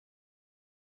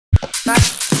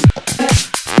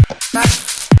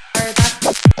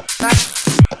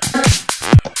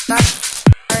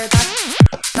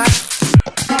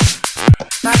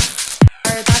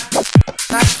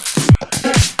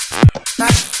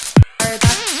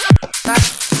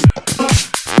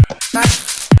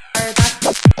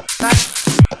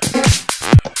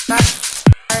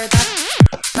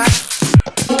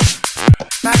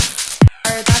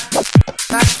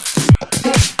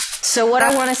So what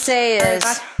I want to say is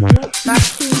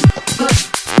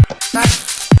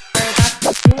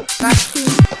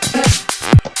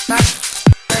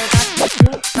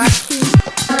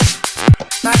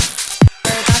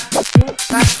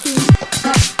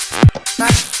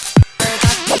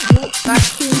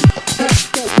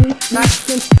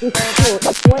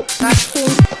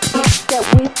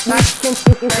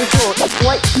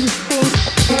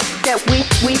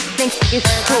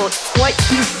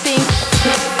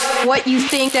what you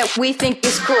think that we think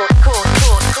is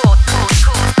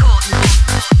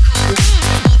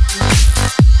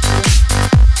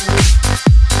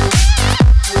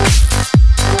cool.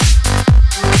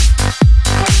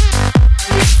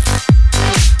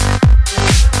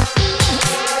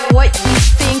 What you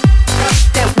think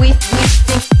that we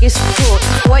think is cool.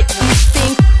 What you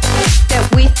think that we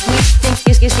think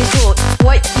is cool.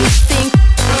 What you think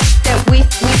that we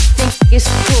think is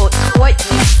cool. What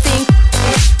you think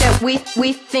that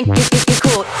we think is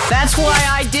cool. That's why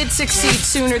I did succeed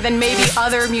sooner than maybe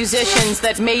other musicians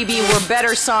that maybe were better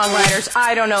songwriters.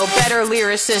 I don't know, better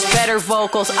lyricists, better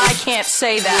vocals. I can't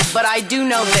say that, but I do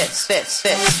know this.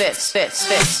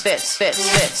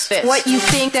 What you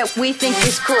think that we think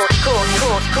is cool.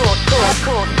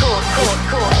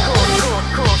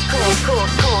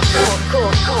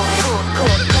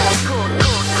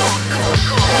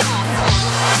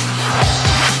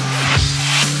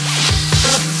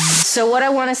 So what I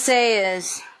want to say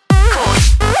is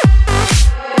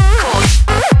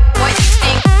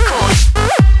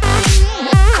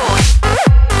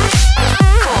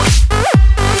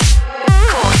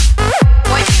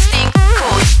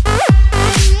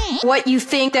what you think what you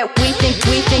think that we think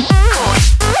what you think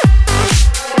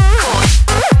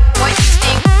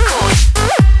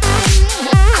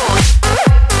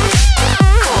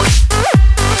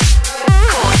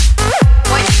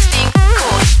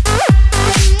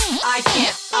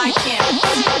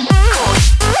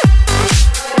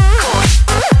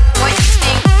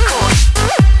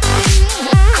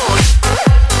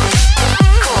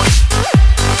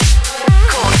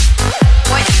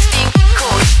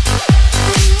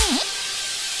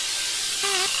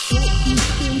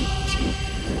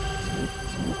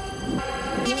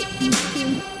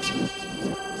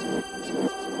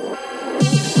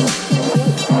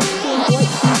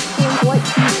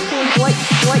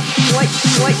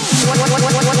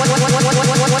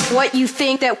what you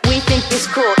think that we think is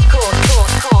cool.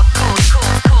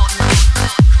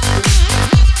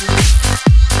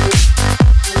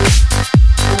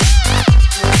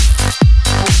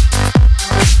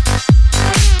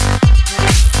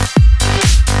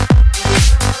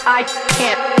 I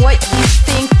can't. What you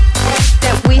think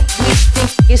that we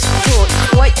think is cool.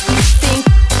 What you think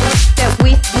that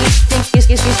we think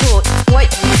is cool. What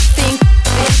you think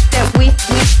that we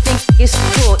think is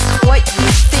cool. What you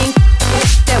think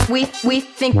that we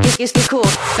think is cool.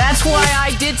 That's why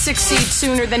I did succeed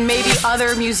sooner than maybe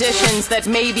other musicians that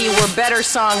maybe were better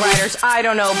songwriters. I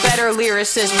don't know, better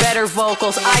lyricists, better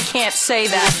vocals. I can't say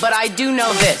that, but I do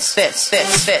know this.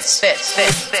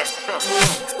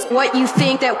 What you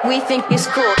think that we think is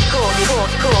cool.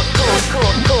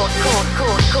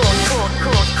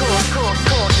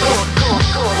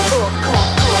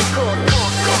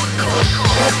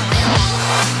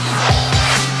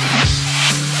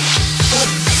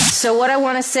 So what I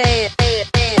want to say is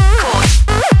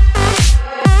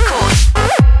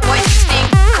what you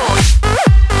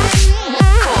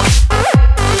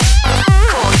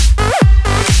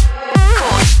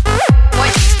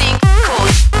think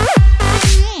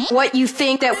what you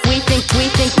think that we think what you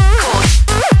think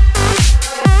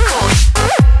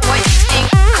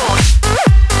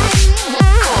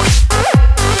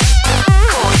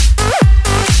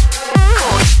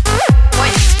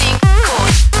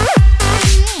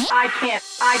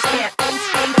I can't. What you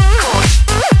think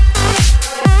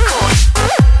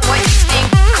what you think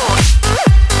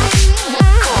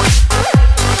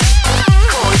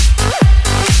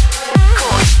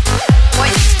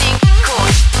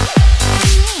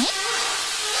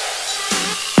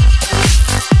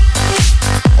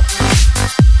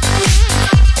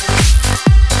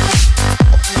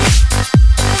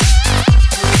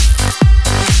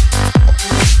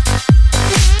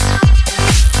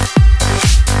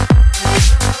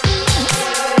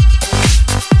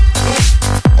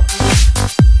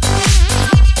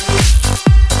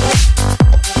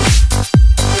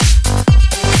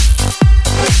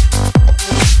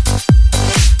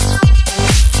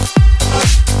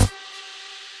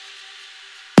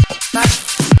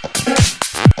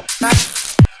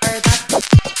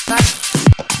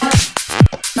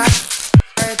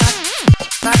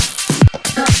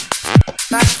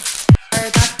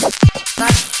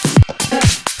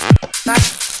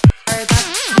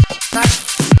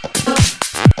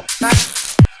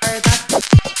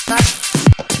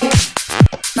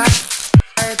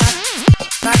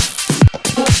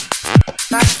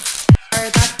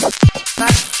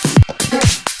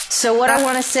So what I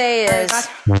want to say is